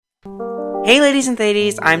Hey ladies and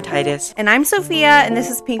theties, I'm Titus. And I'm Sophia, and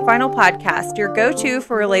this is Pink Vinyl Podcast, your go-to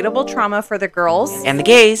for relatable trauma for the girls And the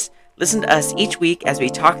gays. Listen to us each week as we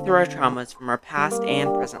talk through our traumas from our past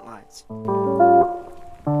and present lives.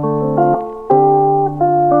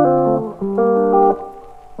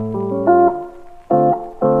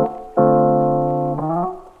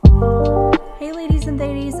 Hey ladies and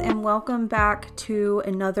theties, and welcome back to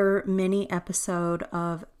another mini episode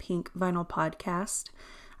of Pink Vinyl Podcast.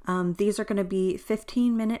 These are going to be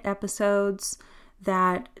 15-minute episodes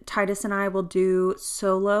that Titus and I will do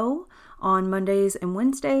solo on Mondays and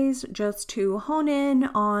Wednesdays just to hone in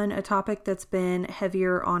on a topic that's been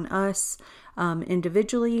heavier on us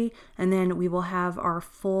individually. And then we will have our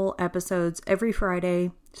full episodes every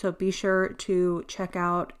Friday. So be sure to check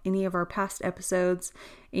out any of our past episodes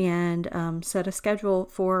and set a schedule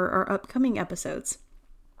for our upcoming episodes.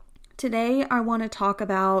 Today, I want to talk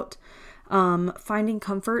about finding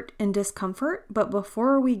comfort in discomfort. But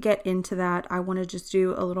before we get into that, I want to just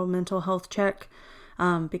do a little mental health check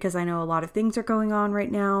because I know a lot of things are going on right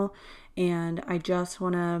now. And I just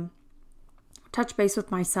want to touch base with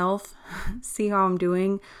myself, see how I'm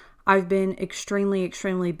doing. I've been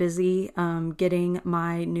extremely busy getting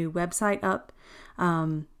my new website up.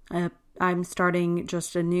 I'm starting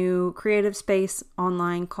just a new creative space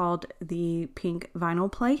online called the Pink Vinyl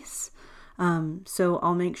Place. So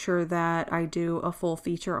I'll make sure that I do a full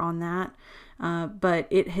feature on that. But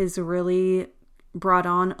it has really brought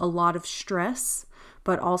on a lot of stress,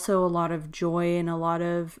 but also a lot of joy and a lot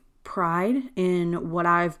of pride in what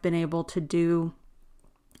I've been able to do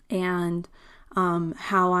and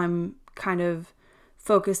how I'm kind of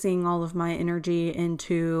focusing all of my energy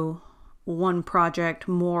into one project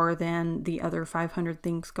more than the other 500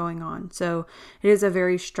 things going on. So it is a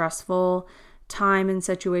very stressful time and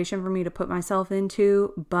situation for me to put myself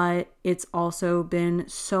into, but it's also been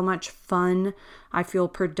so much fun. I feel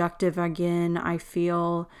productive again. I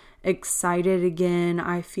feel excited again.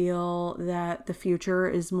 I feel that the future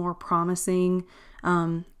is more promising.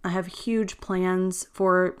 I have huge plans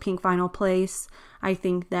for Pink Vinyl Place. I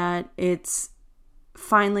think that it's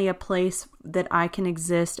finally a place that I can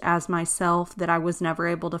exist as myself that I was never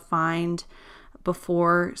able to find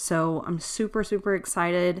before. So I'm super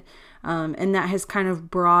excited. And that has kind of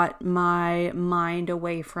brought my mind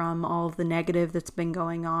away from all of the negative that's been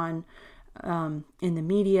going on in the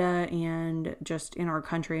media and just in our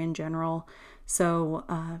country in general. So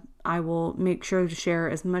I will make sure to share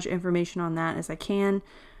as much information on that as I can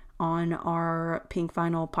on our Pink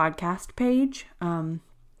Vinyl podcast page.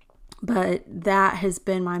 But that has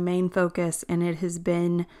been my main focus, and it has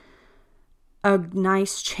been a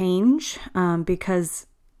nice change because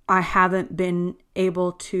I haven't been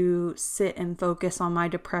able to sit and focus on my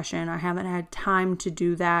depression. I haven't had time to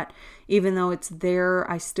do that. Even though it's there,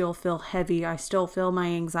 I still feel heavy. I still feel my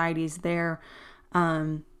anxieties there.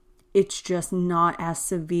 It's just not as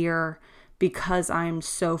severe because I'm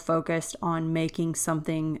so focused on making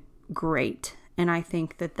something great. And I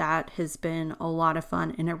think that that has been a lot of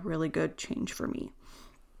fun and a really good change for me.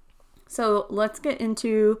 So let's get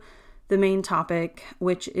into the main topic,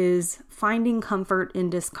 which is finding comfort in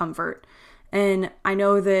discomfort. And I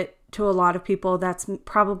know that to a lot of people, that's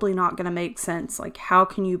probably not going to make sense. Like, how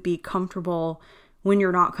can you be comfortable when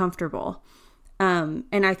you're not comfortable? And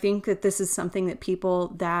I think that this is something that people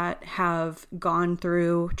that have gone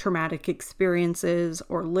through traumatic experiences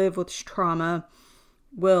or live with trauma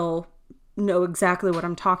will know exactly what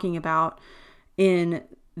I'm talking about, in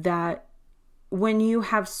that when you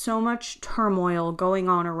have so much turmoil going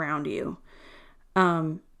on around you,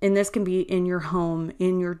 and this can be in your home,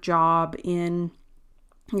 in your job, in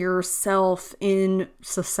yourself, in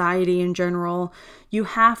society in general, you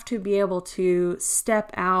have to be able to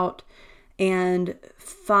step out and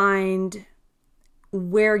find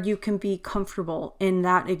where you can be comfortable in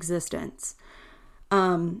that existence.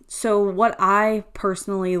 So what I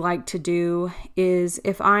personally like to do is,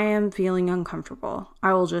 if I am feeling uncomfortable,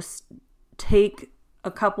 I will just take a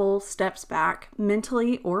couple steps back,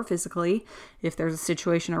 mentally or physically, if there's a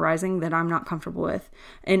situation arising that I'm not comfortable with,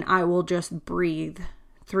 and I will just breathe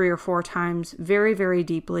 3 or 4 times very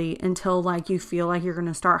deeply until like you feel like you're going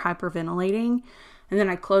to start hyperventilating. And then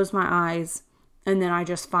I close my eyes, and then I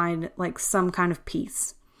just find like some kind of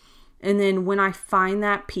peace. And then when I find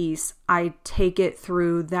that peace, I take it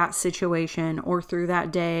through that situation or through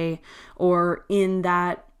that day, or in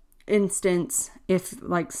that instance, if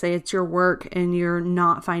like say it's your work and you're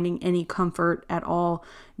not finding any comfort at all,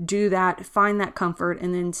 do that, find that comfort,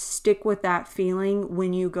 and then stick with that feeling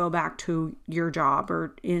when you go back to your job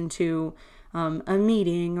or into a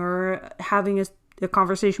meeting or having a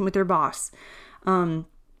conversation with your boss.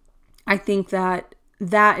 I think that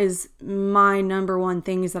is my number one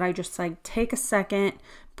thing, is that I just like take a second,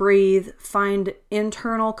 breathe, find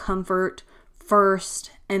internal comfort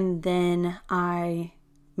first, and then I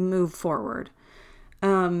move forward.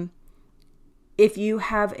 If you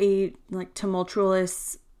have a like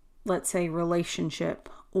tumultuous, let's say, relationship,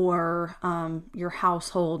 or your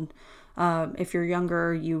household, if you're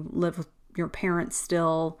younger, you live with your parents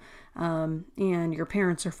still, and your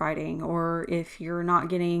parents are fighting, or if you're not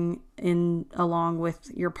getting in along with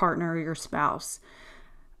your partner or your spouse,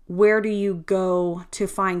 where do you go to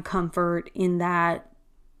find comfort in that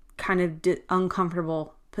kind of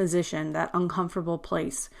uncomfortable position, that uncomfortable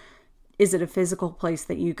place? Is it a physical place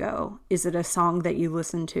that you go? Is it a song that you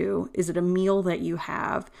listen to? Is it a meal that you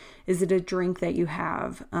have? Is it a drink that you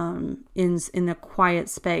have in a quiet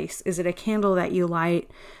space? Is it a candle that you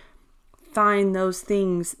light? Find those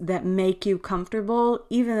things that make you comfortable,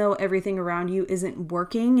 even though everything around you isn't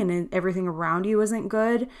working and everything around you isn't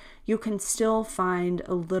good. You can still find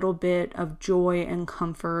a little bit of joy and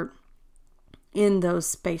comfort in those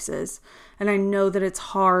spaces. And I know that it's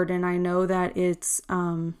hard, and I know that it's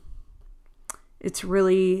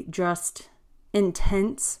really just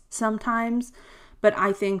intense sometimes, but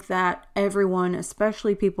I think that everyone,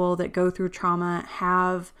 especially people that go through trauma,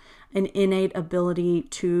 have an innate ability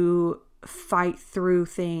to fight through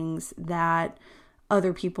things that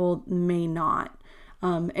other people may not.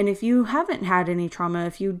 And if you haven't had any trauma,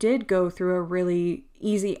 if you did go through a really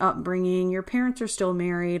easy upbringing, your parents are still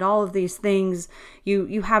married, all of these things,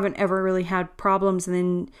 you haven't ever really had problems, and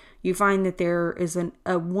then you find that there is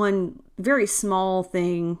a one very small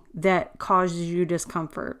thing that causes you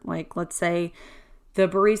discomfort. Like, let's say the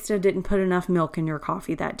barista didn't put enough milk in your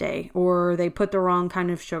coffee that day, or they put the wrong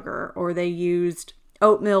kind of sugar, or they used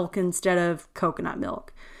oat milk instead of coconut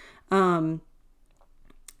milk.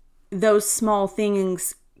 Those small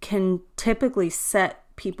things can typically set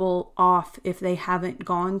people off if they haven't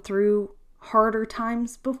gone through harder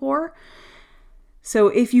times before. So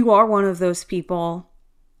if you are one of those people,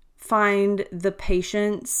 find the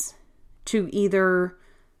patience to either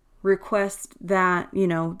request that,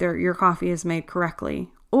 your coffee is made correctly,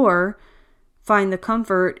 or find the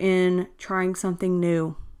comfort in trying something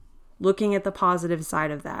new, looking at the positive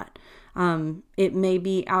side of that. It may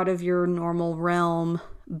be out of your normal realm,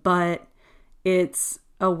 but it's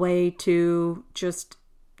a way to just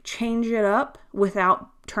change it up without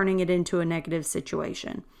turning it into a negative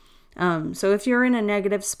situation. So if you're in a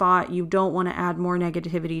negative spot, you don't want to add more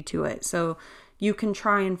negativity to it. So you can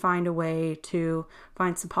try and find a way to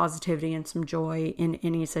find some positivity and some joy in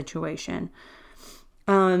any situation.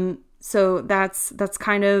 So that's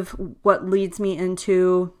kind of what leads me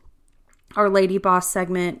into our Lady Boss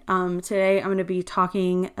segment. Today I'm going to be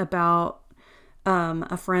talking about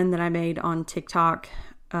a friend that I made on TikTok.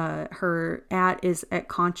 Her @ is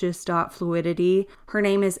 @conscious.fluidity. Her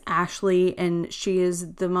name is Ashley, and she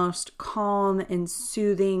is the most calm and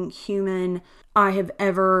soothing human I have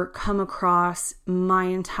ever come across my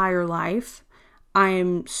entire life. I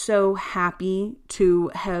am so happy to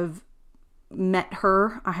have met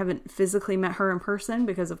her. I haven't physically met her in person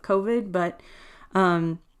because of COVID, but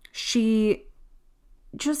she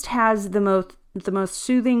just has the most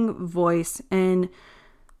soothing voice and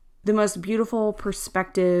the most beautiful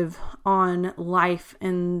perspective on life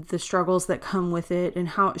and the struggles that come with it, and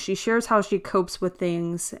how she shares how she copes with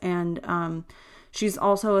things. And she's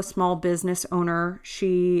also a small business owner.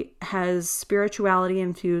 She has spirituality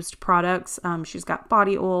infused products. She's got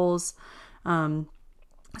body oils,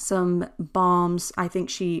 some balms. I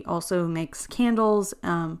think she also makes candles.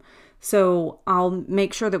 So I'll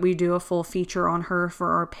make sure that we do a full feature on her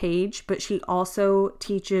for our page, but she also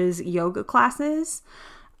teaches yoga classes,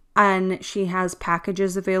 and she has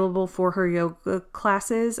packages available for her yoga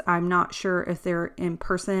classes. I'm not sure if they're in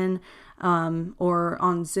person or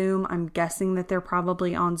on Zoom. I'm guessing that they're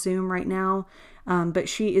probably on Zoom right now. But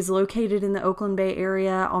she is located in the Oakland Bay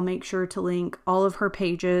area. I'll make sure to link all of her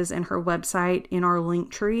pages and her website in our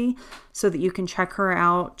link tree so that you can check her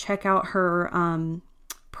out, check out her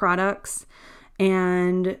products,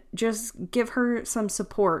 and just give her some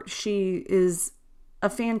support. She is a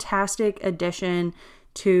fantastic addition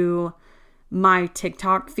to my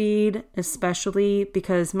TikTok feed, especially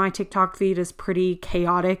because my TikTok feed is pretty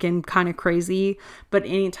chaotic and kind of crazy. But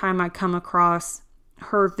anytime I come across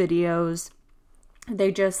her videos,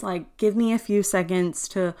 they just give me a few seconds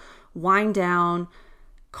to wind down,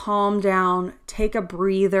 calm down, take a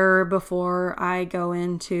breather before I go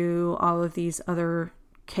into all of these other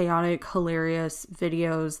chaotic, hilarious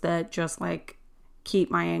videos that just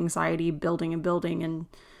keep my anxiety building and building and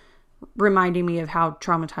reminding me of how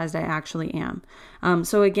traumatized I actually am.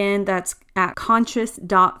 So again, that's at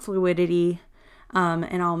conscious.fluidity.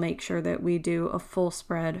 And I'll make sure that we do a full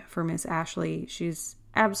spread for Miss Ashley. She's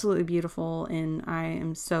absolutely beautiful, and I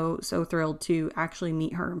am so thrilled to actually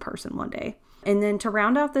meet her in person one day. And then to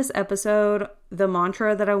round out this episode, the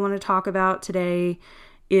mantra that I want to talk about today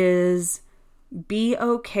is be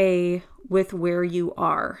okay with where you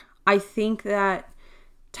are. I think that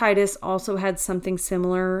Titus also had something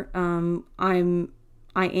similar. I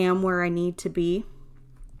am where I need to be.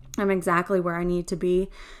 I'm exactly where I need to be.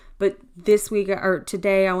 But this week or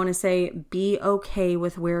today, I want to say, be okay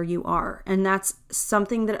with where you are. And that's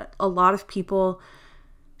something that a lot of people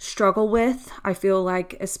struggle with. I feel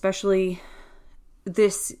like, especially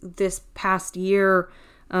this past year,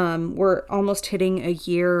 we're almost hitting a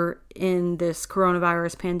year in this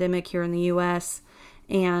coronavirus pandemic here in the US.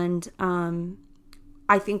 And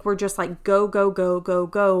I think we're just like go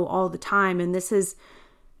all the time. And this has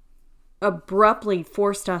abruptly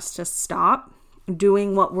forced us to stop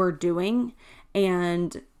doing what we're doing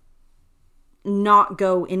and not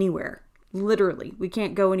go anywhere. Literally, we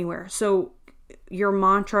can't go anywhere. So your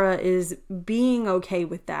mantra is being okay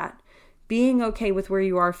with that. Being okay with where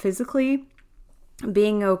you are physically,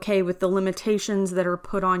 being okay with the limitations that are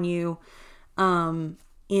put on you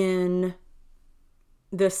in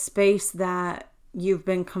the space that you've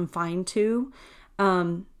been confined to.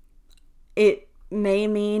 It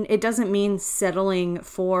doesn't mean settling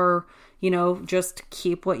for, just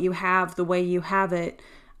keep what you have the way you have it.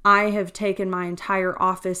 I have taken my entire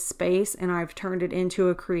office space and I've turned it into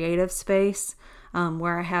a creative space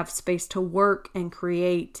where I have space to work and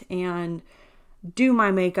create and do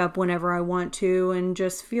my makeup whenever I want to and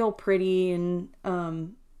just feel pretty and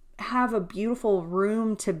have a beautiful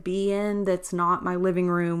room to be in that's not my living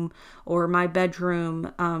room or my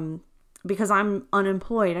bedroom because I'm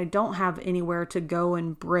unemployed. I don't have anywhere to go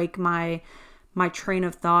and break my train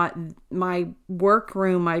of thought. My work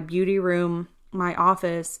room, my beauty room, my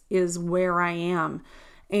office is where I am.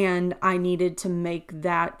 And I needed to make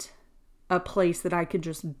that a place that I could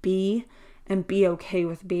just be and be okay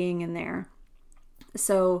with being in there.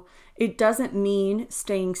 So it doesn't mean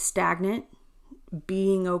staying stagnant,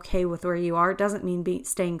 being okay with where you are. It doesn't mean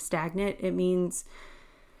staying stagnant. It means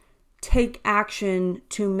take action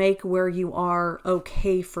to make where you are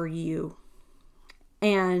okay for you.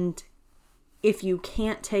 And if you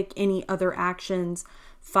can't take any other actions,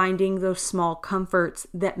 finding those small comforts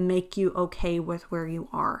that make you okay with where you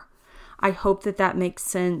are. I hope that makes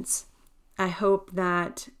sense. I hope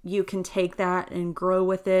that you can take that and grow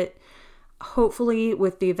with it. Hopefully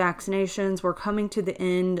with the vaccinations, we're coming to the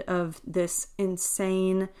end of this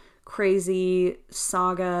insane, crazy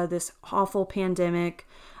saga, this awful pandemic.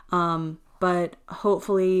 But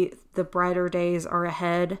hopefully the brighter days are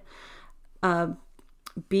ahead.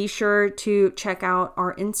 Be sure to check out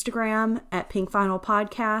our Instagram at Pink Vinyl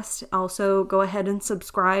Podcast. Also, go ahead and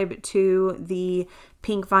subscribe to the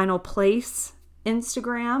Pink Vinyl Place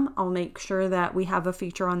Instagram. I'll make sure that we have a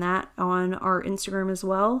feature on that on our Instagram as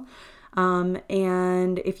well.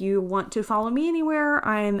 And if you want to follow me anywhere,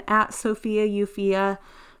 I'm at Sophia Eufia,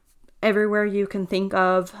 everywhere you can think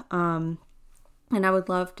of. And I would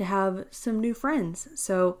love to have some new friends.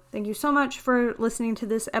 So thank you so much for listening to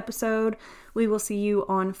this episode. We will see you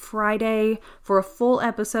on Friday for a full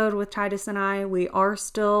episode with Titus and I. We are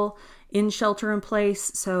still in shelter in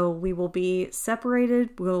place, so we will be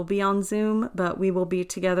separated. We'll be on Zoom, but we will be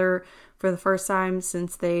together for the first time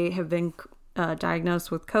since they have been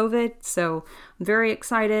diagnosed with COVID. So I'm very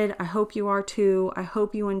excited. I hope you are too. I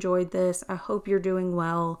hope you enjoyed this. I hope you're doing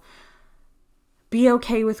well. Be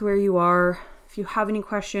okay with where you are. If you have any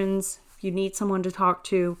questions, if you need someone to talk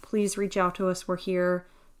to, please reach out to us. We're here.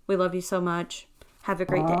 We love you so much. Have a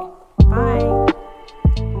great day. Bye.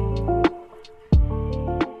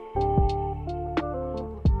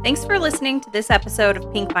 Thanks for listening to this episode of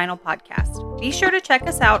Pink Vinyl Podcast. Be sure to check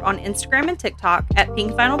us out on Instagram and TikTok at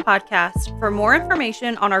Pink Vinyl Podcast for more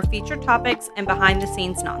information on our featured topics and behind the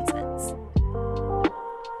scenes nonsense.